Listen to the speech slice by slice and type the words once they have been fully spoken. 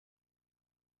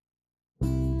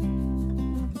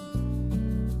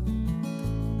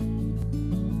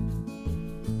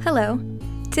Hello!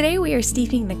 Today we are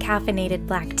steeping the caffeinated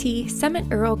black tea, Summit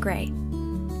Earl Grey.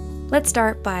 Let's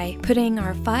start by putting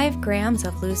our 5 grams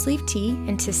of loose leaf tea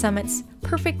into Summit's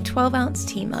perfect 12-ounce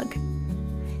tea mug.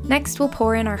 Next we'll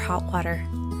pour in our hot water.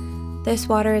 This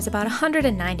water is about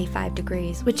 195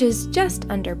 degrees, which is just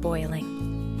under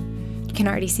boiling. You can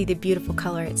already see the beautiful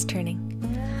color it's turning.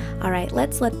 Alright,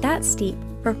 let's let that steep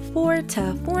for 4 to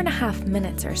 4.5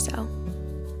 minutes or so.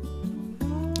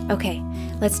 Okay,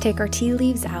 let's take our tea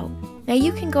leaves out. Now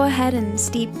you can go ahead and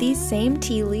steep these same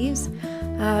tea leaves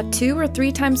 2 or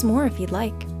 3 times more if you'd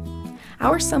like.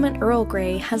 Our Summit Earl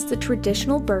Grey has the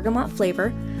traditional bergamot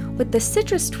flavor with the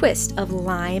citrus twist of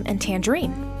lime and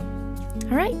tangerine.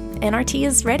 Alright, and our tea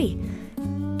is ready.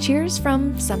 Cheers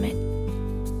from Summit.